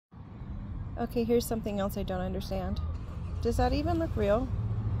Okay, here's something else I don't understand. Does that even look real?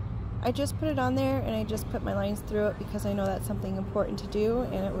 I just put it on there and I just put my lines through it because I know that's something important to do,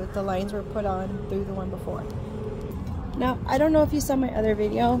 and it was, the lines were put on through the one before. Now, I don't know if you saw my other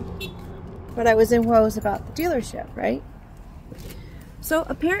video, but I was in woes about the dealership, right? So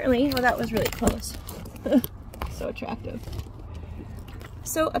apparently, well, that was really close. So attractive.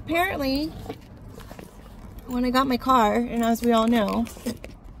 So apparently, when I got my car, and as we all know,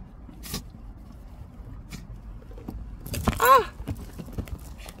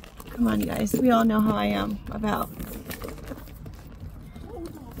 come on, you guys. We all know how I am about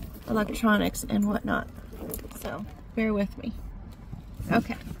electronics and whatnot. So, bear with me.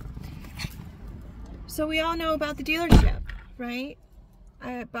 Okay. So we all know about the dealership, right?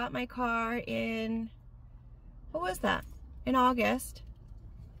 I bought my car in, what was that? In August.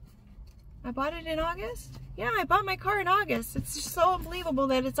 I bought it in August? Yeah, I bought my car in August. It's just so unbelievable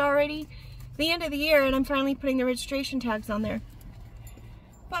that it's already the end of the year and I'm finally putting the registration tags on there.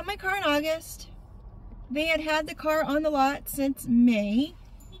 Bought my car in August. They had had the car on the lot since May.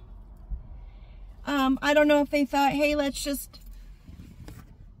 I don't know if they thought, hey, let's just,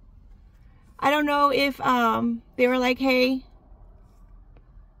 I don't know if they were like, hey,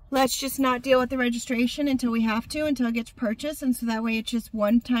 let's just not deal with the registration until we have to, until it gets purchased, and so that way it's just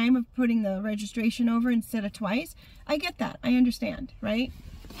one time of putting the registration over instead of twice. I get that. I understand, right?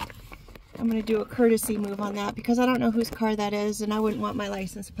 I'm going to do a courtesy move on that because I don't know whose car that is, and I wouldn't want my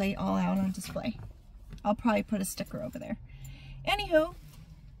license plate all out on display. I'll probably put a sticker over there. Anywho,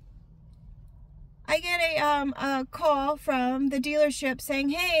 I get a call from the dealership saying,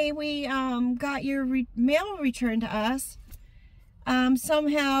 hey, we got your mail returned to us.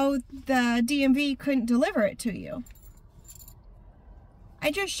 Somehow the DMV couldn't deliver it to you.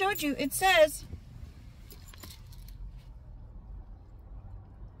 I just showed you. It says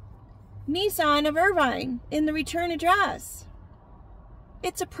Nissan of Irvine in the return address.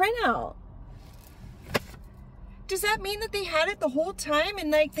 It's a printout. Does that mean that they had it the whole time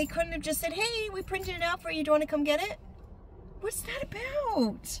and like they couldn't have just said, hey, we printed it out for you, do you want to come get it? What's that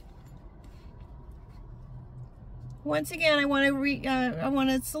about? Once again, I want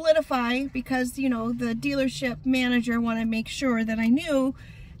to solidify, because you know the dealership manager wanted to make sure that I knew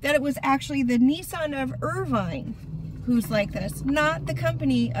that it was actually the Nissan of Irvine who's like this, not the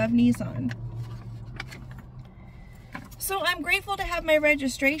company of Nissan. So I'm grateful to have my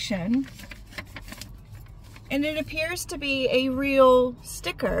registration, and it appears to be a real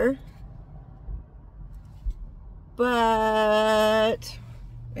sticker, but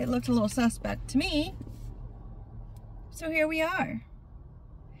it looked a little suspect to me. So here we are.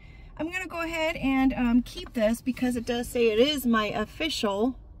 I'm going to go ahead and keep this because it does say it is my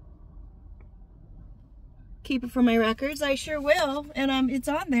official. Keep it for my records. I sure will. And it's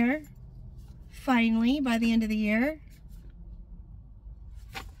on there finally by the end of the year.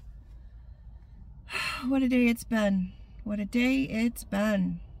 What a day it's been. What a day it's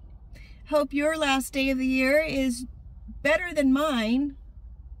been. Hope your last day of the year is better than mine.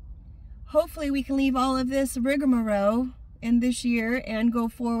 Hopefully we can leave all of this rigmarole in this year and go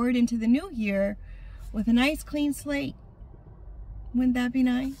forward into the new year with a nice clean slate. Wouldn't that be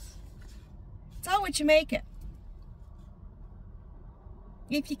nice? It's all what you make it.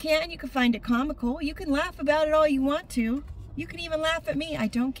 If you can find it comical. You can laugh about it all you want to. You can even laugh at me. I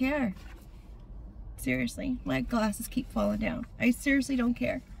don't care. Seriously, my glasses keep falling down. I seriously don't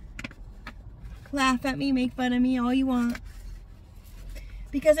care. Laugh at me, make fun of me, all you want.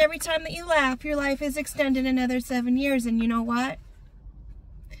 Because every time that you laugh, your life is extended another 7 years. And you know what?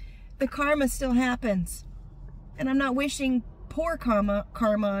 The karma still happens. And I'm not wishing poor karma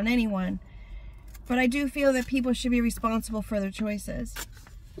on anyone. But I do feel that people should be responsible for their choices.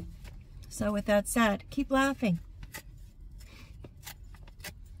 So with that said, keep laughing.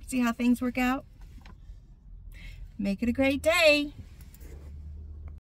 See how things work out? Make it a great day.